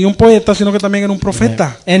rey y un poeta, sino que también era un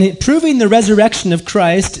profeta. And proving the resurrection of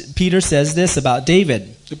Christ, Peter says this about David.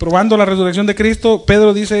 Y probando la resurrección de Cristo,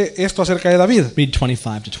 Pedro dice esto acerca de David. Read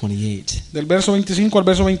 25 to 28. Del verso 25 al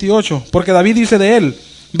verso 28. Porque David dice de él: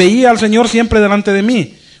 veía al Señor siempre delante de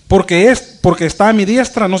mí, porque está a mi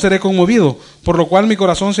diestra, no seré conmovido, por lo cual mi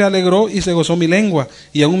corazón se alegró y se gozó mi lengua,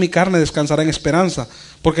 y aún mi carne descansará en esperanza,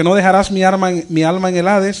 porque no dejarás mi alma en el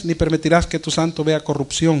Hades, ni permitirás que tu santo vea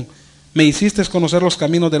corrupción. Me hiciste conocer los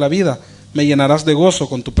caminos de la vida, me llenarás de gozo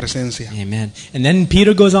con tu presencia. Amen. And then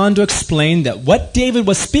Peter goes on to explain that what David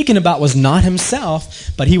was speaking about was not himself,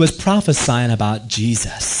 but he was prophesying about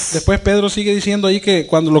Jesus. Después Pedro sigue diciendo ahí que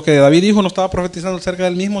cuando lo que David dijo no estaba profetizando acerca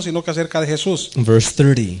del mismo, sino que acerca de Jesús. Verse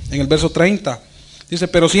 30. En el verso 30 dice: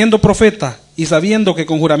 pero siendo profeta y sabiendo que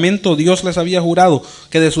con juramento Dios les había jurado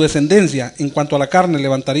que de su descendencia en cuanto a la carne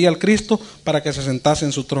levantaría al Cristo para que se sentase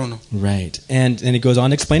en su trono. Right. And it goes on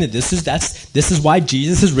to explain it. This is why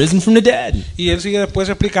Jesus is risen from the dead. Y él sigue después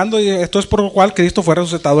explicando, y esto es por lo cual Cristo fue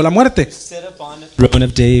resucitado de la muerte, Throne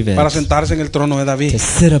of David. para sentarse en el trono de David, To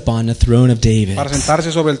sit upon the throne of David. para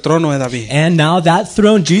sentarse sobre el trono de David. And now that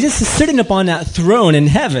throne, Jesus is sitting upon that throne in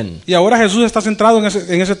heaven. Y ahora Jesús está centrado en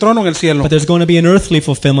ese trono en el cielo. But there's going to be an earthly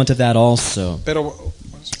fulfillment of that also. Pero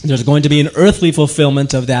There's going to be an earthly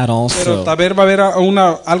fulfillment of that also. tal vez va a haber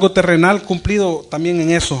algo terrenal cumplido también en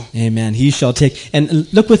eso. Amen. He shall take. And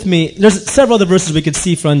look with me. There's several other verses we could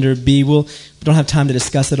see from under B. We don't have time to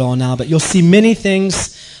discuss it all now, but you'll see many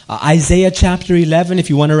things. Isaiah chapter 11, if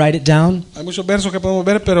you want to write it down. Hay muchos versos que podemos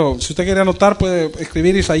ver, pero si usted quiere anotar, puede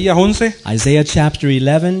escribir Isaías 11. Isaiah chapter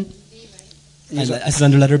 11. It's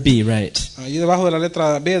under letter B, right? Ahí debajo de la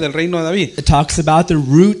letra B del reino de David. It talks about the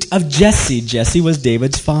root of Jesse. Jesse was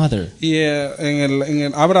David's father. Y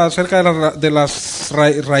habla acerca de las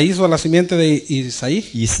raíz o la simiente de Isaí.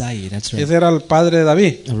 Isaí, that's right. Ese era el padre de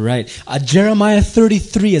David. Right. Jeremiah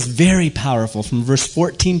 33 is very powerful from verse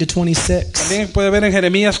 14 to 26. También puede ver en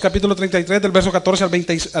Jeremías capítulo 33 del verso 14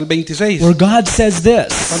 al 26. Where God says this.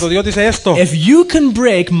 Cuando Dios dice esto: If you can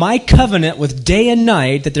break my covenant with day and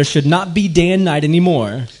night, that there should not be day and night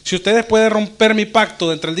anymore, si ustedes pueden romper mi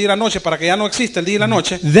pacto entre el día y la noche para que ya no exista el día y la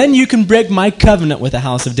noche, then you can break my covenant with the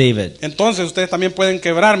house of David, entonces ustedes también pueden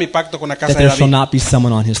quebrar mi pacto con la casa that de there shall David, not be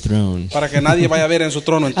someone on his throne. para que nadie vaya a ver en su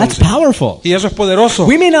trono That's entonces. powerful. Y eso es poderoso.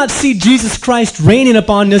 We may not see Jesus Christ reigning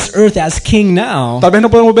upon this earth as king now, Tal vez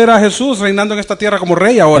no podemos ver a Jesús reinando en esta tierra como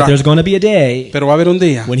rey but ahora, there's going to be a day pero va a haber un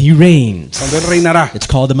día when he reigns. cuando él reinará It's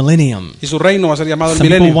called the millennium. y su reino va a ser llamado el Some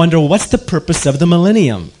people milenio. wonder, what's the purpose of the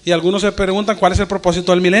millennium? Y algunos se preguntan cuál es el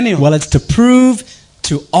propósito del milenio. Well, it's to prove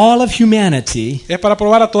to all of humanity Es para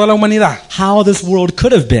probar a toda la humanidad how this world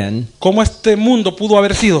could have been cómo este mundo pudo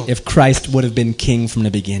haber sido if Christ would have been king from the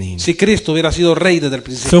beginning. si Cristo hubiera sido rey desde el So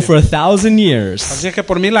principio. for 1,000 years, Así es que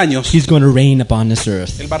por 1000 años he's going to reign upon this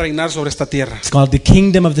earth. él va a reinar sobre esta tierra It's called the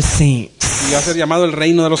kingdom of the saints. y va a ser llamado el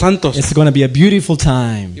reino de los santos. It's going to be a beautiful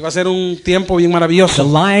time. Y va a ser un tiempo bien The maravilloso.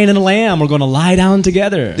 lion and the lamb are going to lie down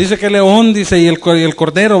together. Dice que el león, dice, y el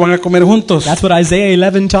cordero van a comer juntos. That's what Isaiah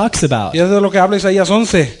 11 talks about. Y eso es de lo que habla Isaías 11.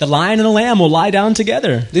 11. The lion and the lamb will lie down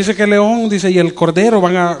together Dice que el león, dice, y el cordero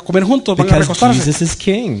van a comer juntos, van a because recostarse. Jesus is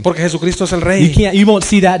king. Porque Jesucristo es el You rey. you won't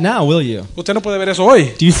see that now, will you? Usted no puede ver eso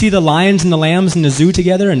hoy. Do you see the lions and the lambs in the zoo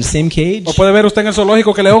together in the same cage? O puede ver usted en el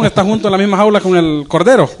zoológico que el león está junto en la misma jaula con el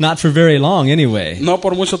cordero. Not for very long, anyway. No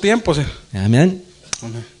por mucho tiempo. Sí. Amen.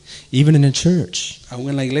 Even in a church, Aún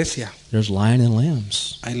en la iglesia there's lion and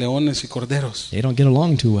lambs. hay leones y corderos They don't get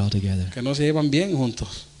along too well together, que no se llevan bien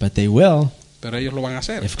juntos, but they will pero ellos lo van a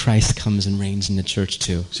hacer. if Christ comes and reigns in the church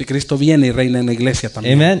too. Si Cristo viene y reina en la iglesia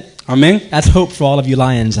también. Amen. Amén. That's hope for all of you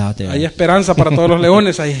lions out Hay there. esperanza para todos los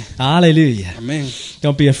leones ahí. Hallelujah. Amén.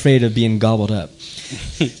 Don't be afraid of being gobbled up.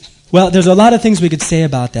 Well, there's a lot of things we could say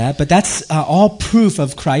about that, but that's all proof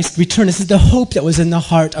of Christ's return. This is the hope that was in the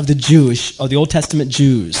heart of the Old Testament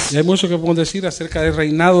Jews. Y hay mucho que podemos decir acerca del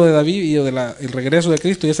reinado de David y del regreso de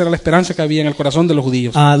Cristo. Y esa era la esperanza que había en el corazón de los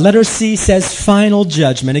judíos. Letter C says final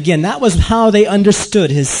judgment. Again, that was how they understood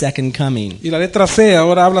his second coming. Y la letra C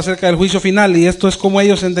ahora habla acerca del juicio final. Y esto es como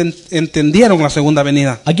ellos entendieron la segunda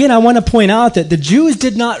venida. Again, I want to point out that the Jews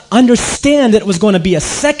did not understand that it was going to be a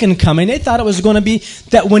second coming. They thought it was going to be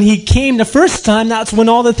that when he came the first time, that's when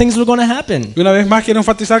all the things were going to happen. Y una vez más quiero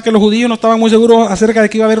enfatizar que los judíos no estaban muy seguros acerca de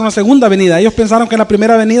que iba a haber una segunda venida. Ellos pensaron que la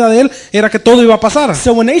primera venida de él era que todo iba a pasar.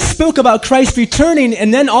 So when they spoke about Christ returning,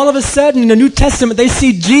 and then all of a sudden in the New Testament they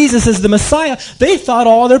see Jesus as the Messiah, they thought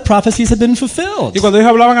all their prophecies had been fulfilled. Y cuando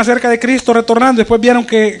ellos hablaban acerca de Cristo retornando, después vieron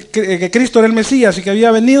que Cristo era el Mesías y que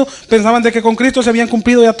había venido, pensaban de que con Cristo se habían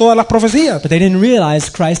cumplido ya todas las profecías. But they didn't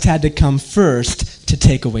realize Christ had to come first to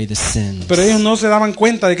take away the sins. Pero ellos no se daban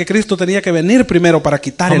cuenta de que Cristo tenía que venir primero para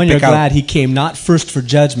quitar How el many are pecado. glad he came not first for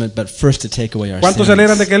judgment, but first to take away our ¿Cuántos se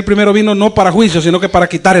alegran de sins? que él primero vino no para juicio, sino que para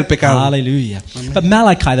quitar el pecado? Hallelujah. But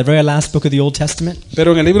Malachi, the very last book of the Old Testament,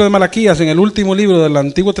 Pero en el libro de Malaquías, en el último libro del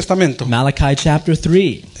Antiguo Testamento, Malachi chapter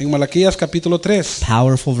 3, en Malaquías capítulo 3,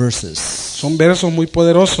 powerful verses, son versos muy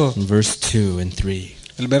poderosos, in verse 2 and 3.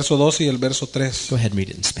 el verso 2 y el verso 3. Go ahead and read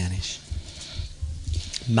it in Spanish.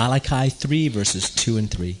 Malachi 3, verses 2 and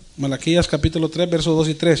 3. Malaquías capítulo 3, versos 2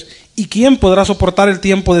 y 3. ¿Y quién podrá soportar el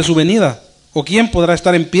tiempo de su venida? ¿O quién podrá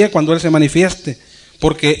estar en pie cuando él se manifieste?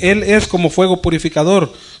 Porque él es como fuego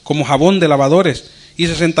purificador, como jabón de lavadores, y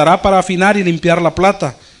se sentará para afinar y limpiar la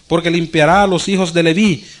plata, porque limpiará a los hijos de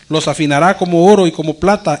Leví, los afinará como oro y como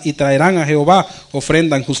plata, y traerán a Jehová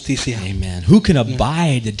ofrenda en justicia. Amen. Who can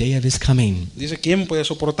abide the day of his coming? Dice, ¿quién puede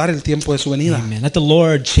soportar el tiempo de su venida? Amen. Let the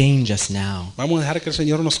Lord change us now. Vamos a dejar que el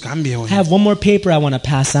Señor nos cambie hoy. I have one more paper I want to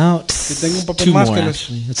pass out. tengo un papel Two más more, que les-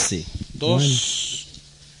 actually. Let's see. Dos. One.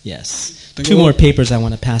 Yes. Tengo Two dos. more papers I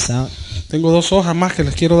want to pass out. Tengo 2 hojas más que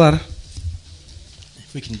les quiero dar.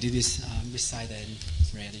 If we can do this beside that,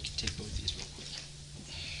 Rand, you can take both these real quick.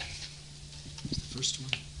 The first one.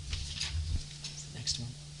 The next one.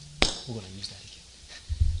 We're going to use that again.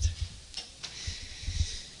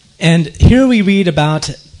 And here we read about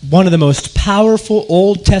one of the most powerful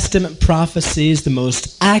Old Testament prophecies, the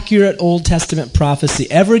most accurate Old Testament prophecy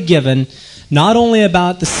ever given, not only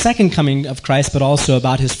about the second coming of Christ, but also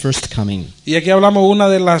about his first coming. Y aquí hablamos una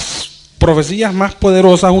de las profecías más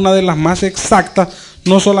poderosas, una de las más exactas,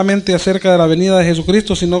 no solamente acerca de la venida de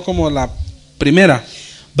Jesucristo, sino como la primera.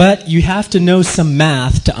 But you have to know some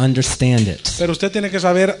math to understand it. Pero usted tiene que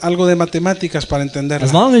saber algo de matemáticas para As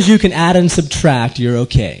entenderla. long as you can add and subtract, you're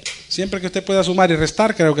okay. Siempre que usted pueda sumar y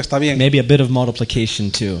restar, creo que está bien. Maybe a bit of multiplication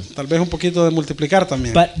too. Tal vez un poquito de multiplicar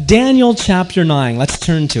también. But Daniel chapter 9, let's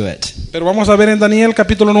turn to it. Pero vamos a ver en Daniel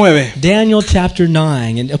capítulo 9. Daniel chapter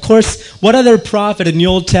 9. And of course, what other prophet in the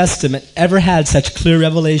Old Testament ever had such clear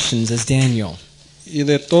revelations as Daniel? Y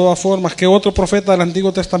de todas formas, ¿qué otro profeta del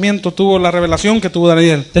Antiguo Testamento tuvo la revelación que tuvo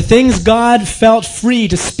Daniel? The things God felt free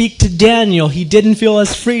to speak to Daniel, he didn't feel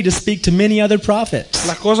as free to speak to many other prophets.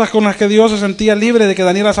 Las cosas con las que Dios se sentía libre de que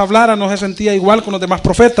Daniel las hablara, no se sentía igual con los demás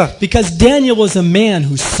profetas. Because Daniel was a man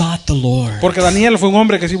who sought the Lord. Porque Daniel fue un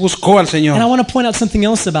hombre que sí buscó al And I Señor. want to point out something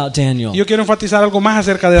else about Daniel. Y yo quiero enfatizar algo más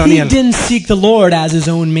acerca de He Daniel. didn't seek the Lord as his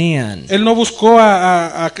own man. Él no buscó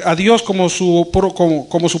a Dios como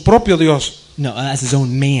su propio Dios. No, as his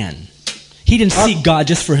own man. He didn't seek God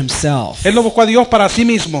just for himself. Él no buscó a Dios para sí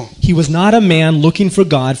mismo. He was not a man looking for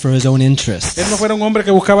God for his own interests. Él no fue un hombre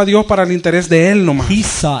que buscaba a Dios para el interés de él nomás. He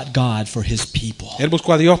sought God for his people. Él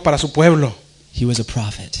buscó a Dios para su pueblo. He was a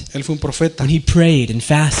prophet. Él fue un profeta. When he prayed and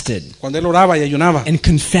fasted Cuando él oraba y ayunaba and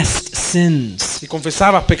confessed sins, y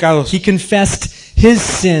confesaba pecados, he confessed his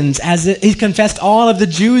sins as if, he confessed all of the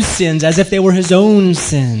Jews' sins as if they were his own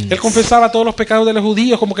sins. Él confesaba todos los pecados de los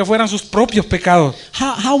judíos como que fueran sus propios pecados.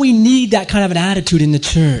 How we need that kind of an attitude in the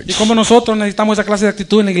church. Y como nosotros necesitamos esa clase de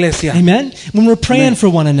actitud en la iglesia. Amen. When we're praying for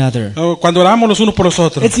one another. Cuando oramos los unos por los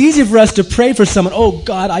otros. It's easy for us to pray for someone. Oh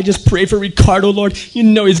God, I just pray for Ricardo, Lord. You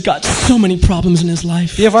know he's got so many problems in his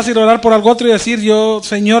life. Y es fácil orar por algo otro y decir,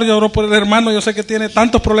 Señor, yo oro por el hermano, yo sé que tiene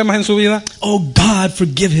tantos problemas en su vida. Oh God,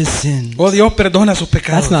 forgive his sins. Oh Dios, perdona sus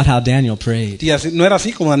pecados. That's not how Daniel prayed. Y así, no era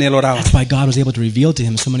así como Daniel oraba. That's why God was able to reveal to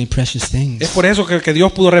him so many precious things. Es por eso que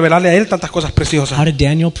Dios pudo revelarle a él tantas cosas preciosas. How did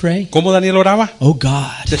Daniel pray? ¿Cómo Daniel oraba? Oh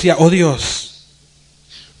God. Decía, oh Dios,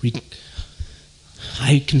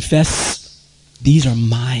 I confess these are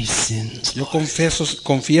my sins. Yo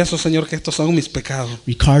confieso, Señor, que estos son mis pecados.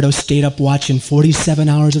 Ricardo stayed up watching 47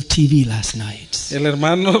 hours of TV last night. El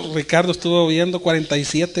hermano Ricardo estuvo viendo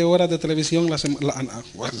 47 horas de televisión la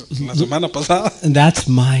semana pasada. And that's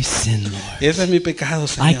my sin, Lord. Ese es mi pecado,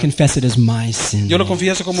 Señor. I confess it as my sin. Yo lo Lord.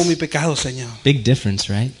 confieso como mi pecado, Señor. Big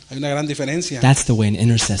difference, right? Hay una gran diferencia. That's the way an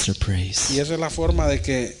intercessor prays. Y esa es la forma de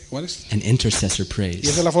que, An intercessor y prays.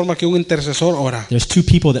 esa es la forma que un intercesor ora. There's two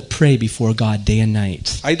people that pray before God day and night.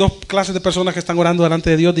 Hay dos clases de personas que están orando delante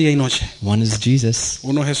de Dios día y noche. One is Jesus,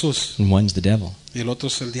 Uno es Jesús and one's the devil. y el otro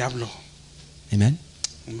es el diablo. Amen?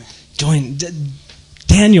 Amén.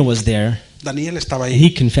 Daniel was there, Daniel estaba and ahí.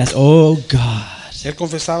 he confessed, oh God, Él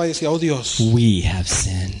confesaba y decía, oh Dios, we have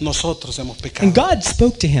sinned. nosotros hemos And pecado. God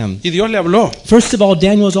spoke to him. Y Dios le habló. First of all,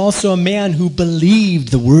 Daniel was also a man who believed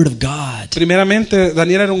the word of God. Primeramente,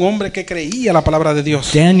 Daniel era un hombre que creía la palabra de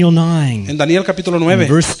Dios. Daniel 9, En Daniel capítulo 9,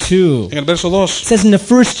 verse 2. en el verso 2, It says, in the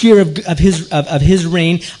first year of his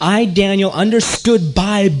reign, I, Daniel, understood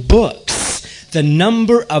by books the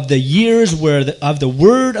number of the years of the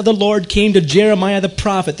word of the Lord came to Jeremiah the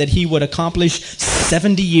prophet that he would accomplish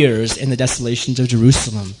 70 years in the desolations of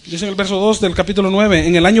Jerusalem. dice en el verso 2 del capítulo 9,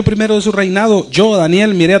 en el año primero de su reinado, yo,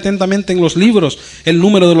 Daniel, miré atentamente en los libros el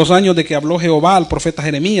número de los años de que habló Jehová al profeta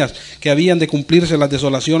Jeremías, que habían de cumplirse las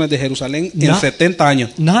desolaciones de Jerusalén en 70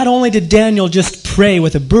 años. Not only did Daniel just pray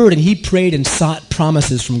with a burden, he prayed and sought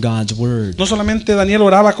promises from God's word. No solamente Daniel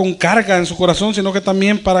oraba con carga en su corazón, sino que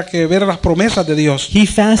también para que ver las promesas de Dios. He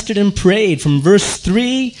fasted and prayed from verse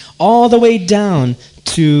 3 all the way down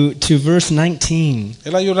to verse 19.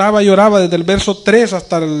 Él lloraba y oraba desde el verso 3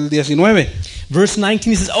 hasta el 19. Verse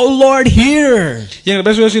 19 he says, "Oh Lord, hear. Y en el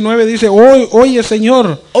verso 19 dice, oye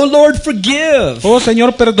Señor, Oh Lord, forgive. oh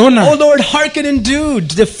Señor, perdona. Oh Lord, hearken and do.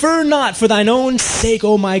 Defer not for thine own sake,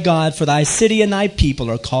 O my God, for thy city and thy people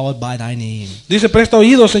are called by thy name." Dice, presta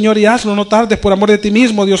oído, Señor, y hazlo, no tardes por amor de ti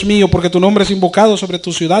mismo, Dios mío, porque tu nombre es invocado sobre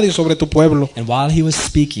tu ciudad y sobre tu pueblo. And while he was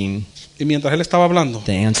speaking, Y mientras él estaba hablando,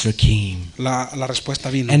 the answer came. la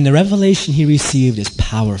respuesta vino. And the revelation he received is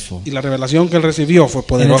powerful. Y la revelación que él recibió fue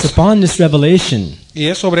And it's poderosa. upon this revelation Y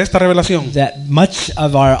es sobre esta revelación that much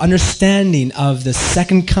of our understanding of the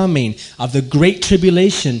second coming, of the great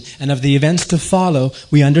tribulation, and of the events to follow,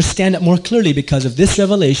 we understand it more clearly because of this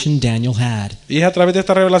revelation Daniel had. y es a través de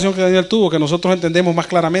esta revelación que Daniel tuvo que nosotros entendemos más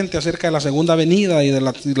claramente acerca de la segunda venida y de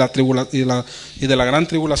la gran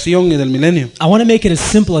tribulación y del milenio. I want to make it as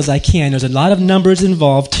simple as I can. There's a lot of numbers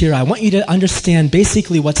involved here. I want you to understand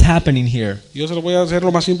basically what's happening here. Yo se lo voy a hacer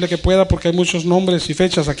lo más simple que pueda porque hay muchos nombres y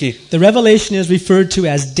fechas aquí. The revelation is referred to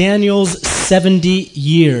as Daniel's 70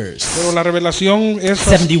 years. Pero la revelación es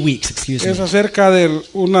 70 weeks, excuse me. acerca de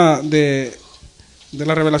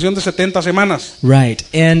la revelación de 70 semanas. Right.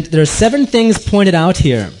 And there are 7 things pointed out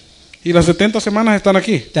here Y las 70 semanas están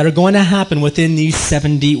aquí. that are going to happen within these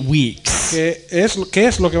 70 weeks. ¿Qué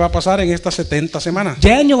es lo que va a pasar en estas 70 semanas?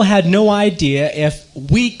 Daniel had no idea if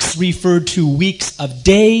weeks referred to weeks of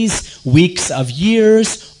days, weeks of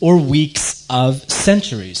years, or weeks of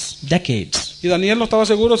centuries, decades. Y Daniel no estaba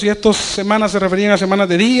seguro si estas semanas se referían a semanas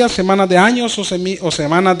de días, semanas de años o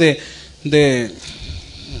semanas de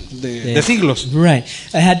siglos. Right.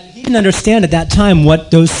 He didn't understand at that time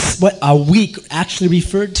what a week actually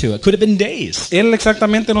referred to. It could have been days. Él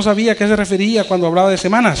exactamente no sabía a qué se refería cuando hablaba de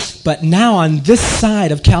semanas. But now on this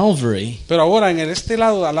side of Calvary, Pero ahora en este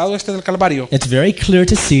lado, al lado este del Calvario, it's very clear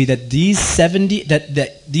to see that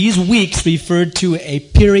these weeks referred to a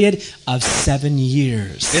period of 7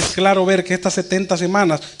 years. es claro ver que estas 70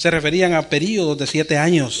 semanas se referían a periodos de 7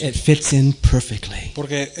 años. It fits in perfectly.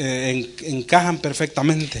 Porque encajan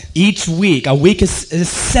perfectamente. Each week, a week is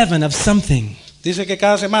 7 of something. Dice que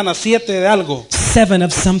cada semana 7 de algo. 7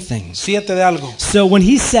 of something. 7 de algo. So when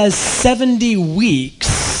he says 70 weeks,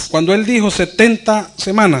 Cuando él dijo 70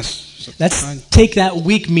 semanas, let's take that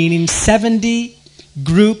week meaning 70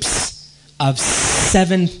 groups of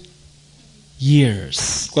 7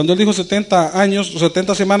 years? Cuando él dijo 70 años,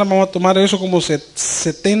 70 semanas, vamos a tomar eso como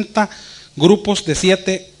 70 grupos de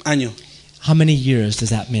 7 años. How many years does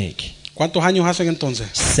that make? ¿Cuántos años hacen entonces?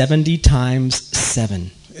 70 times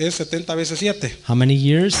 7. Es 70 veces 7. How many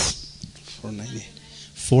years?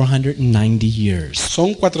 490 years.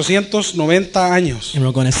 Son 490 años. And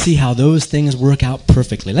we're going to see how those things work out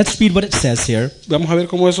perfectly. Let's read what it says here. Vamos a ver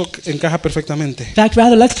cómo eso encaja perfectamente. In fact,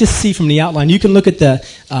 rather, let's just see from the outline. You can look at the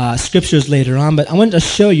scriptures later on, but I wanted to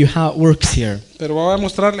show you how it works here. Pero voy a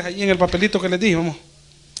mostrarles allí en el papelito que les di. Vamos.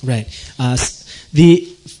 Right.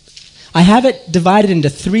 I have it divided into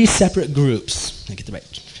 3 separate groups. Let me get the right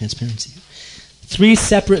transparency. 3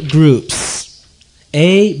 separate groups.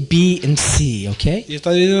 A, B, and C, okay? Y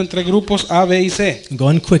está dividido en 3 grupos A, B y C. I'm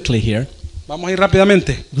going quickly here. Vamos a ir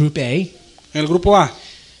rápidamente. Group A. En el grupo A.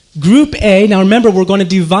 Group A, now remember, we're going to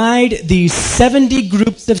divide these 70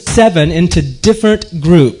 groups of 7 into different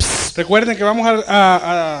groups. Recuerden que vamos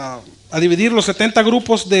a dividir los 70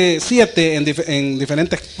 grupos de 7 en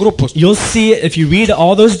diferentes grupos. You'll see it if you read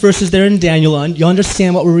all those verses there in Daniel, you'll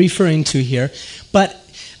understand what we're referring to here. But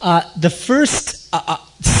the first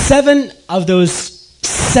 7 of those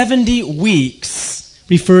 70 weeks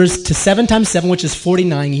refers to 7 times 7, which is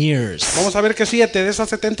 49 years. Vamos a ver que 7 de esas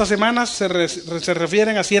 70 semanas se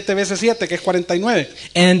refieren a 7 veces 7, que es 49.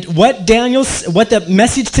 And what the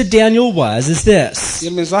message to Daniel was is this. Y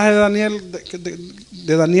el mensaje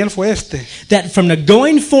de Daniel fue este. That from the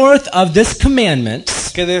going forth of this commandment,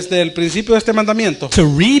 que desde el principio de este mandamiento to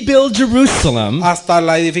rebuild Jerusalem, hasta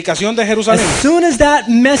la edificación de Jerusalén, as soon as that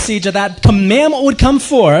message or that commandment would come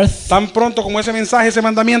forth, tan pronto como ese mensaje, ese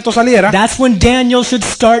mandamiento saliera, that's when Daniel should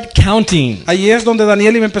start counting. Allí es donde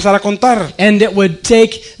Daniel iba a empezar a contar. And it would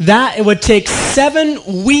take 7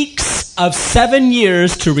 weeks of 7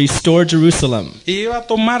 years to restore Jerusalem. Y iba a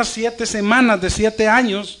tomar 7 semanas de 7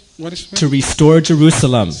 años. To restore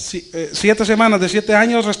Jerusalem. 7 semanas de 7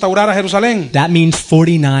 años restaurar a Jerusalén. That means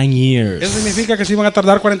 49 years. Eso significa que se iban a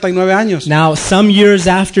tardar 49 años. Now, some years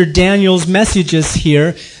after Daniel's messages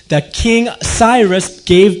here, the king Cyrus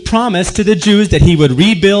gave promise to the Jews that he would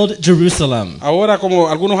rebuild Jerusalem. Ahora, como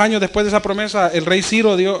algunos años después de esa promesa, el rey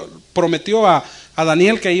Ciro prometió a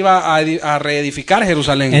Daniel que iba a reedificar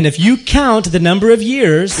Jerusalén. And if you count the number of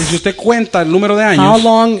years, y si usted cuenta el número de años, how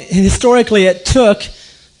long historically it took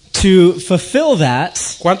to fulfill that,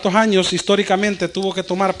 ¿cuántos años históricamente tuvo que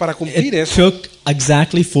tomar para cumplir eso? Took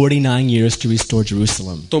exactly 49 years to restore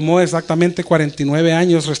Jerusalem. Tomó exactamente 49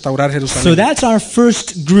 años restaurar Jerusalén. So that's our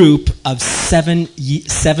first group of 7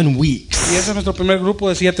 weeks. Y ese es nuestro primer grupo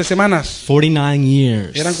de 7 semanas. 49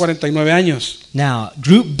 years. Eran 49 años. Now,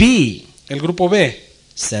 group B, el grupo B,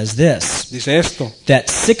 says this. Dice esto. That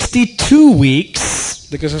 62 weeks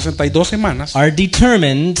de que 62 semanas are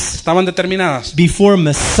determined estaban determinadas before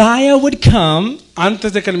Messiah would come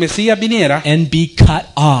antes de que el Mesías viniera and be cut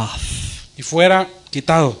off. Y fuera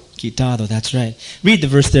quitado. Quitado, that's right. Read the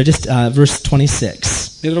verse there, just verse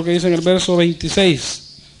 26. Mira lo que dice en el verso 26.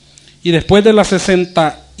 Y después de las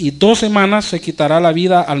 62 semanas se quitará la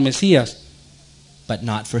vida al Mesías. But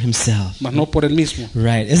not for himself. Mas no por él mismo.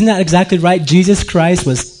 Right. Isn't that exactly right? Jesus Christ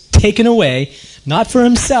was taken away, not for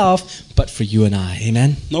himself, but for you and I.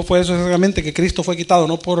 Amen? No fue eso exactamente que Cristo fue quitado,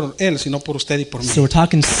 no por él, sino por usted y por mí. So we're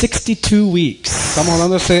talking 62 weeks. Estamos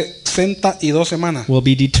hablando de 62 semanas. Will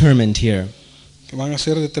be determined here. Que van a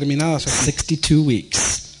ser determinadas aquí. 62 weeks.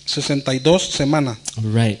 62 semanas.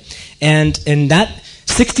 Right. And that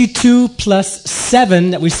 62 plus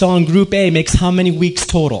 7 that we saw in Group A makes how many weeks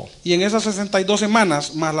total? Y en esas 62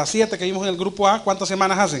 semanas, más las 7 que vimos en el grupo A, ¿cuántas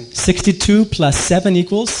semanas hacen? 62 plus 7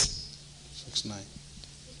 equals?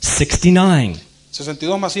 69.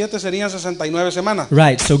 62 más 7 serían 69 semanas.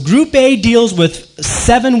 Right, so Group A deals with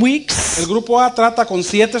 7 weeks. El grupo A trata con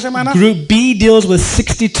 7 semanas. Group B deals with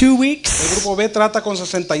 62 weeks. El grupo B trata con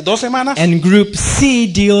 62 semanas. And Group C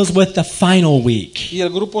deals with the final week. Y el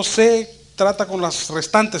grupo C trata con las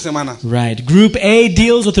restantes semanas. Right. Group A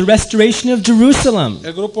deals with the restoration of Jerusalem.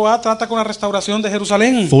 El grupo A trata con la restauración de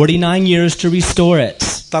Jerusalén. 49 years to restore it.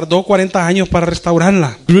 Tardó 40 años para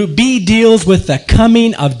restaurarla. Group B deals with the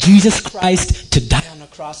coming of Jesus Christ to die on the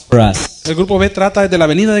cross for us. El grupo B trata desde la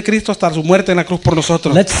venida de Cristo hasta su muerte en la cruz por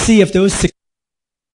nosotros. Let's see if those